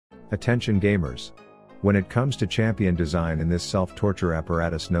Attention gamers. When it comes to champion design in this self-torture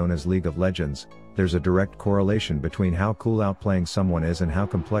apparatus known as League of Legends, there's a direct correlation between how cool outplaying someone is and how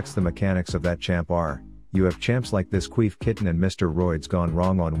complex the mechanics of that champ are. You have champs like this Queef Kitten and Mr. Roids gone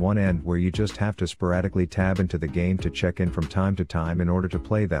wrong on one end, where you just have to sporadically tab into the game to check in from time to time in order to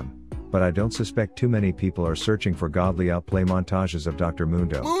play them. But I don't suspect too many people are searching for godly outplay montages of Dr.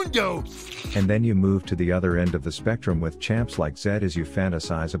 Mundo. And then you move to the other end of the spectrum with champs like Zed as you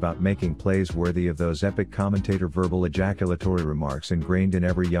fantasize about making plays worthy of those epic commentator verbal ejaculatory remarks ingrained in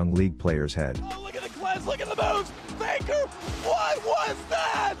every young League player's head. Oh, look at the cleanse, look at the moves! Faker, what was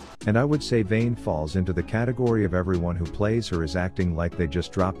that? And I would say Vayne falls into the category of everyone who plays her is acting like they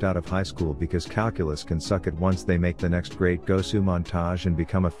just dropped out of high school because calculus can suck it once they make the next great Gosu montage and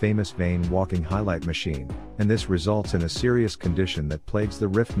become a famous Vayne walking highlight machine, and this results in a serious condition that plagues the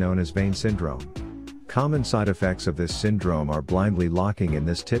rift known as Vayne Syndrome. Common side effects of this syndrome are blindly locking in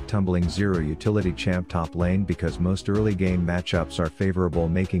this tit-tumbling zero-utility champ top lane because most early game matchups are favorable,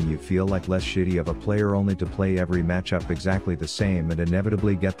 making you feel like less shitty of a player only to play every matchup exactly the same and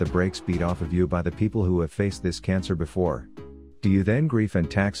inevitably get the brakes beat off of you by the people who have faced this cancer before. Do you then grief and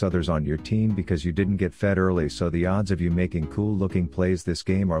tax others on your team because you didn't get fed early, so the odds of you making cool looking plays this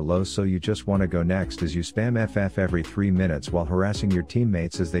game are low, so you just want to go next as you spam FF every 3 minutes while harassing your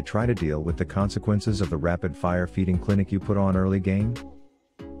teammates as they try to deal with the consequences of the rapid fire feeding clinic you put on early game?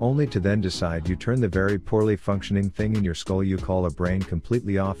 Only to then decide you turn the very poorly functioning thing in your skull you call a brain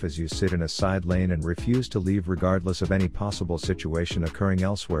completely off as you sit in a side lane and refuse to leave regardless of any possible situation occurring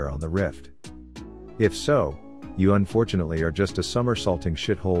elsewhere on the rift. If so, you unfortunately are just a somersaulting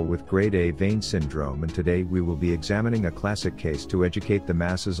shithole with grade A Vayne Syndrome, and today we will be examining a classic case to educate the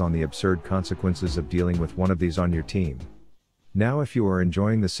masses on the absurd consequences of dealing with one of these on your team. Now if you are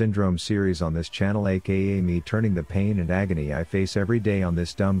enjoying the Syndrome series on this channel, aka me turning the pain and agony I face every day on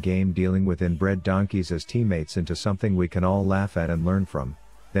this dumb game dealing with inbred donkeys as teammates into something we can all laugh at and learn from,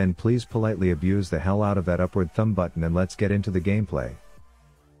 then please politely abuse the hell out of that upward thumb button and let's get into the gameplay.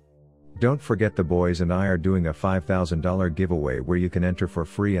 Don't forget the boys and I are doing a $5,000 giveaway where you can enter for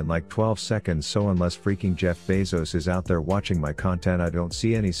free in like 12 seconds, so unless freaking Jeff Bezos is out there watching my content, I don't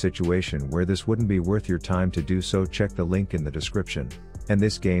see any situation where this wouldn't be worth your time to do so. Check the link in the description. And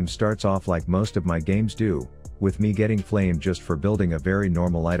this game starts off like most of my games do, with me getting flamed just for building a very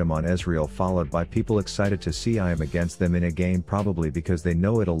normal item on Ezreal, followed by people excited to see I am against them in a game, probably because they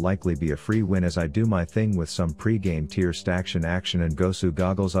know it'll likely be a free win, as I do my thing with some pre-game tier staction action, and Gosu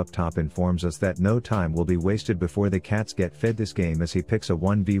Goggles up top informs us that no time will be wasted before the cats get fed this game as he picks a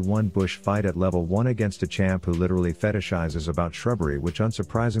 1v1 bush fight at level 1 against a champ who literally fetishizes about shrubbery, which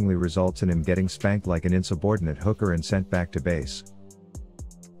unsurprisingly results in him getting spanked like an insubordinate hooker and sent back to base.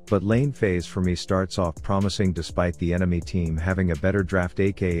 But lane phase for me starts off promising despite the enemy team having a better draft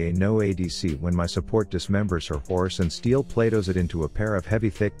aka no ADC, when my support dismembers her horse and steel platos it into a pair of heavy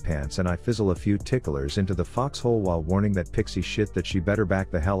thick pants, and I fizzle a few ticklers into the foxhole while warning that pixie shit that she better back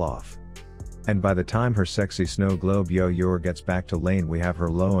the hell off. And by the time her sexy snow globe yo-yoer gets back to lane, we have her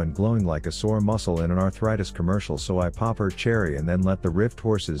low and glowing like a sore muscle in an arthritis commercial, so I pop her cherry and then let the rift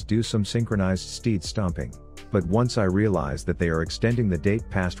horses do some synchronized steed stomping. But once I realize that they are extending the date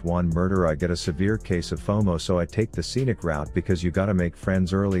past one murder, I get a severe case of FOMO, so I take the scenic route, because you gotta make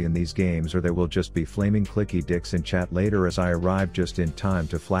friends early in these games or there will just be flaming clicky dicks in chat later, as I arrive just in time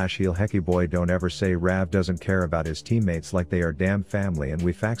to flash heal Hecky boy don't ever say Rav doesn't care about his teammates like they are damn family, and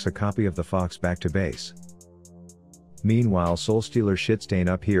we fax a copy of the Fox back to base. Meanwhile, Soulstealer Shitstain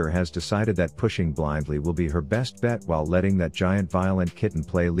up here has decided that pushing blindly will be her best bet, while letting that giant violent kitten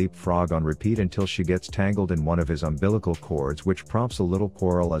play leapfrog on repeat until she gets tangled in one of his umbilical cords, which prompts a little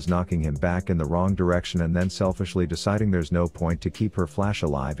quarrel as knocking him back in the wrong direction, and then selfishly deciding there's no point to keep her flash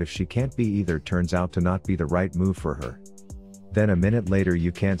alive if she can't be either turns out to not be the right move for her. Then a minute later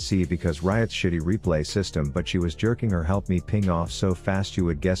you can't see because Riot's shitty replay system, but she was jerking her help me ping off so fast you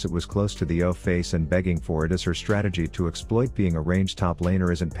would guess it was close to the O face, and begging for it as her strategy to exploit being a ranged top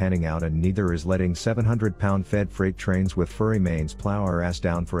laner isn't panning out, and neither is letting 700-pound fed freight trains with furry manes plow her ass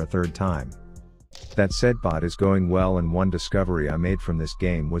down for a third time. That said, bot is going well, and one discovery I made from this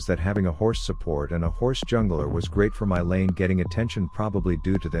game was that having a horse support and a horse jungler was great for my lane getting attention, probably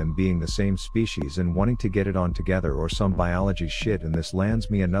due to them being the same species and wanting to get it on together or some biology shit, and this lands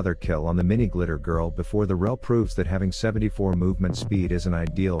me another kill on the mini glitter girl before the rel proves that having 74 movement speed isn't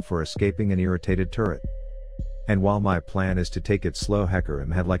ideal for escaping an irritated turret. And while my plan is to take it slow,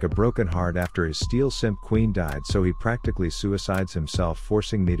 Hecarim had like a broken heart after his steel simp queen died, so he practically suicides himself,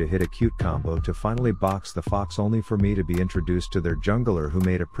 forcing me to hit a cute combo to finally box the fox, only for me to be introduced to their jungler who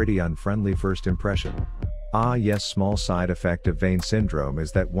made a pretty unfriendly first impression. Ah yes, small side effect of Vayne Syndrome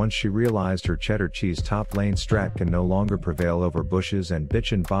is that once she realized her cheddar cheese top lane strat can no longer prevail over bushes and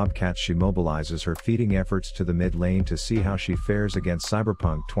bitch and bobcats, she mobilizes her feeding efforts to the mid lane to see how she fares against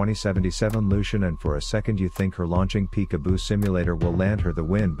Cyberpunk 2077 Lucian, and for a second you think her launching peekaboo simulator will land her the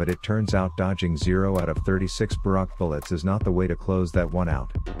win, but it turns out dodging 0 out of 36 Barak bullets is not the way to close that one out.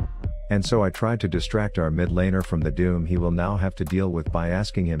 And so I tried to distract our mid laner from the doom he will now have to deal with by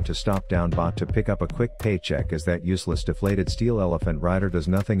asking him to stop down bot to pick up a quick paycheck, as that useless deflated steel elephant rider does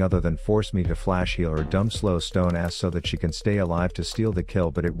nothing other than force me to flash heal her dumb slow stone ass so that she can stay alive to steal the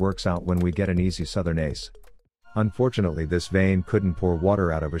kill, but it works out when we get an easy southern ace. Unfortunately this Vayne couldn't pour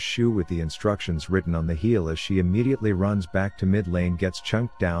water out of a shoe with the instructions written on the heel, as she immediately runs back to mid lane, gets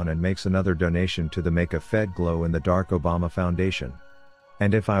chunked down and makes another donation to the Make a Fed Glow in the Dark Obama Foundation.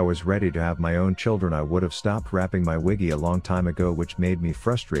 And if I was ready to have my own children I would have stopped wrapping my wiggy a long time ago, which made me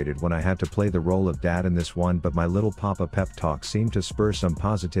frustrated when I had to play the role of dad in this one, but my little papa pep talk seemed to spur some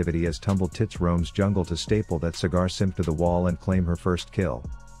positivity as Tumble Tits roams jungle to staple that cigar simp to the wall and claim her first kill.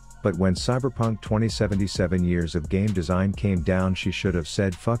 But when Cyberpunk 2077 years of game design came down, she should have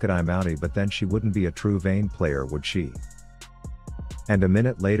said fuck it I'm outie, but then she wouldn't be a true Vayne player, would she? And a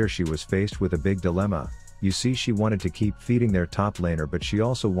minute later she was faced with a big dilemma. You see, she wanted to keep feeding their top laner, but she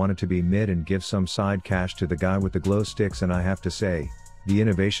also wanted to be mid and give some side cash to the guy with the glow sticks, and I have to say, the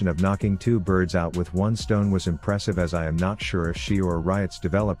innovation of knocking two birds out with one stone was impressive, as I am not sure if she or Riot's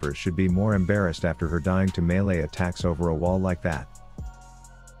developers should be more embarrassed after her dying to melee attacks over a wall like that.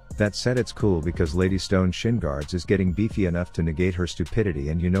 That said, it's cool because Lady Stone Shinguards is getting beefy enough to negate her stupidity,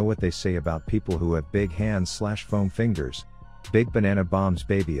 and you know what they say about people who have big hands / foam fingers. Big banana bombs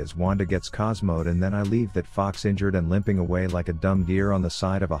baby, as Wanda gets Cosmo'd, and then I leave that fox injured and limping away like a dumb deer on the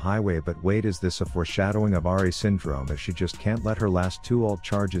side of a highway. But wait, is this a foreshadowing of Ari syndrome, as she just can't let her last 2 ult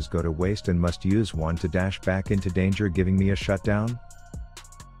charges go to waste and must use one to dash back into danger, giving me a shutdown?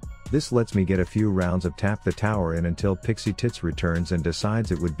 This lets me get a few rounds of tap the tower in until Pixie Tits returns and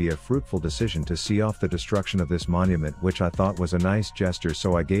decides it would be a fruitful decision to see off the destruction of this monument, which I thought was a nice gesture,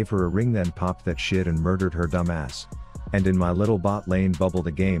 so I gave her a ring, then popped that shit and murdered her dumb ass. And in my little bot lane bubble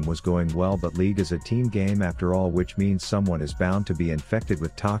the game was going well, but League is a team game after all, which means someone is bound to be infected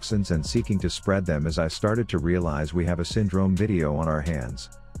with toxins and seeking to spread them, as I started to realize we have a syndrome video on our hands.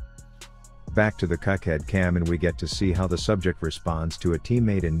 Back to the cuckhead cam, and we get to see how the subject responds to a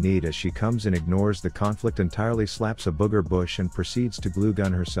teammate in need as she comes and ignores the conflict entirely, slaps a booger bush and proceeds to glue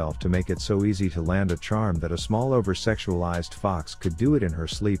gun herself to make it so easy to land a charm that a small over-sexualized fox could do it in her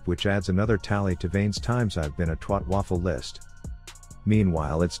sleep, which adds another tally to Vayne's times I've been a twat waffle list.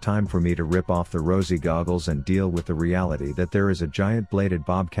 Meanwhile, it's time for me to rip off the rosy goggles and deal with the reality that there is a giant bladed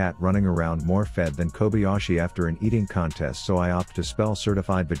bobcat running around more fed than Kobayashi after an eating contest, so I opt to spell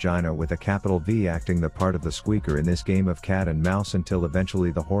certified vagina with a capital V, acting the part of the squeaker in this game of cat and mouse until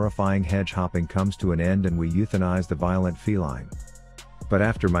eventually the horrifying hedge hopping comes to an end and we euthanize the violent feline. But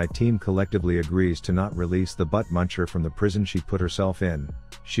after my team collectively agrees to not release the butt muncher from the prison she put herself in,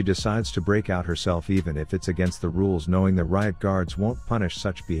 she decides to break out herself even if it's against the rules, knowing the riot guards won't punish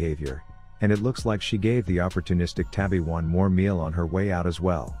such behavior. And it looks like she gave the opportunistic tabby one more meal on her way out as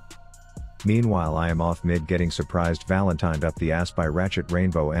well. Meanwhile, I am off mid getting surprised Valentined up the ass by Ratchet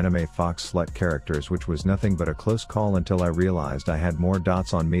Rainbow anime fox slut characters, which was nothing but a close call until I realized I had more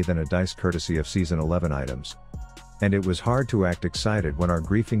dots on me than a dice courtesy of season 11 items. And it was hard to act excited when our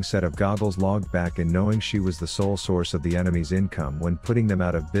griefing set of goggles logged back in, knowing she was the sole source of the enemy's income when putting them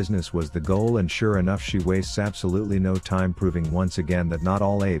out of business was the goal, and sure enough she wastes absolutely no time proving once again that not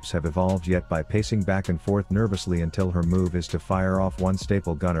all apes have evolved yet by pacing back and forth nervously until her move is to fire off one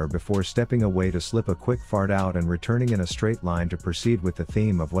staple gunner before stepping away to slip a quick fart out and returning in a straight line to proceed with the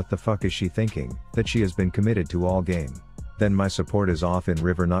theme of what the fuck is she thinking, that she has been committed to all game. Then my support is off in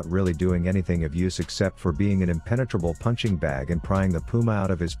river, not really doing anything of use except for being an impenetrable punching bag and prying the puma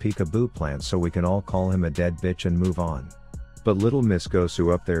out of his peekaboo plant so we can all call him a dead bitch and move on. But little Miss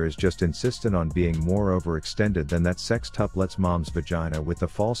Gosu up there is just insistent on being more overextended than that sextuplet's mom's vagina, with the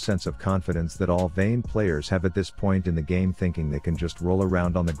false sense of confidence that all Vayne players have at this point in the game, thinking they can just roll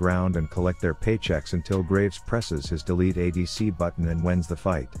around on the ground and collect their paychecks until Graves presses his delete ADC button and wins the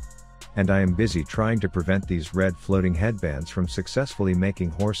fight. And I am busy trying to prevent these red floating headbands from successfully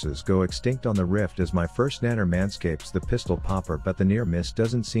making horses go extinct on the rift as my first nanner manscapes the pistol popper, but the near miss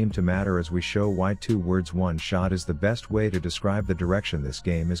doesn't seem to matter as we show why 2 words 1 shot is the best way to describe the direction this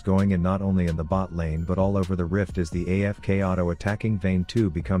game is going, and not only in the bot lane but all over the rift as the AFK auto attacking Vayne 2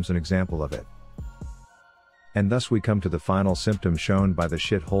 becomes an example of it. And thus we come to the final symptom shown by the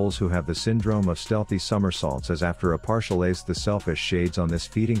shitholes who have the syndrome of stealthy somersaults, as after a partial ace the selfish shades on this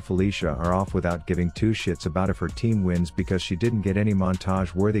feeding Felicia are off without giving two shits about if her team wins because she didn't get any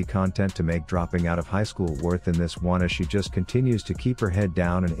montage worthy content to make dropping out of high school worth in this one, as she just continues to keep her head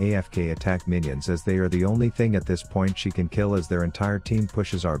down and AFK attack minions as they are the only thing at this point she can kill as their entire team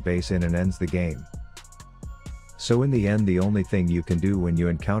pushes our base in and ends the game. So in the end, the only thing you can do when you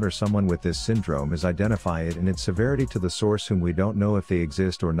encounter someone with this syndrome is identify it and its severity to the source whom we don't know if they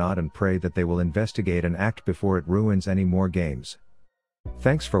exist or not, and pray that they will investigate and act before it ruins any more games.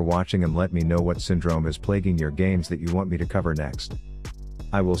 Thanks for watching, and let me know what syndrome is plaguing your games that you want me to cover next.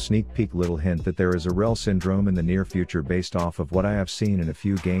 I will sneak peek little hint that there is a rel syndrome in the near future based off of what I have seen in a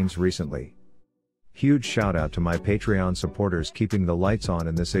few games recently. Huge shout out to my Patreon supporters keeping the lights on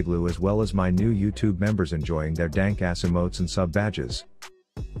in this igloo, as well as my new YouTube members enjoying their dank ass emotes and sub badges.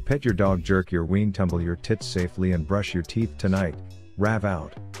 Pet your dog, jerk your ween, tumble your tits safely, and brush your teeth tonight. Rav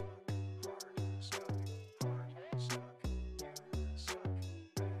out.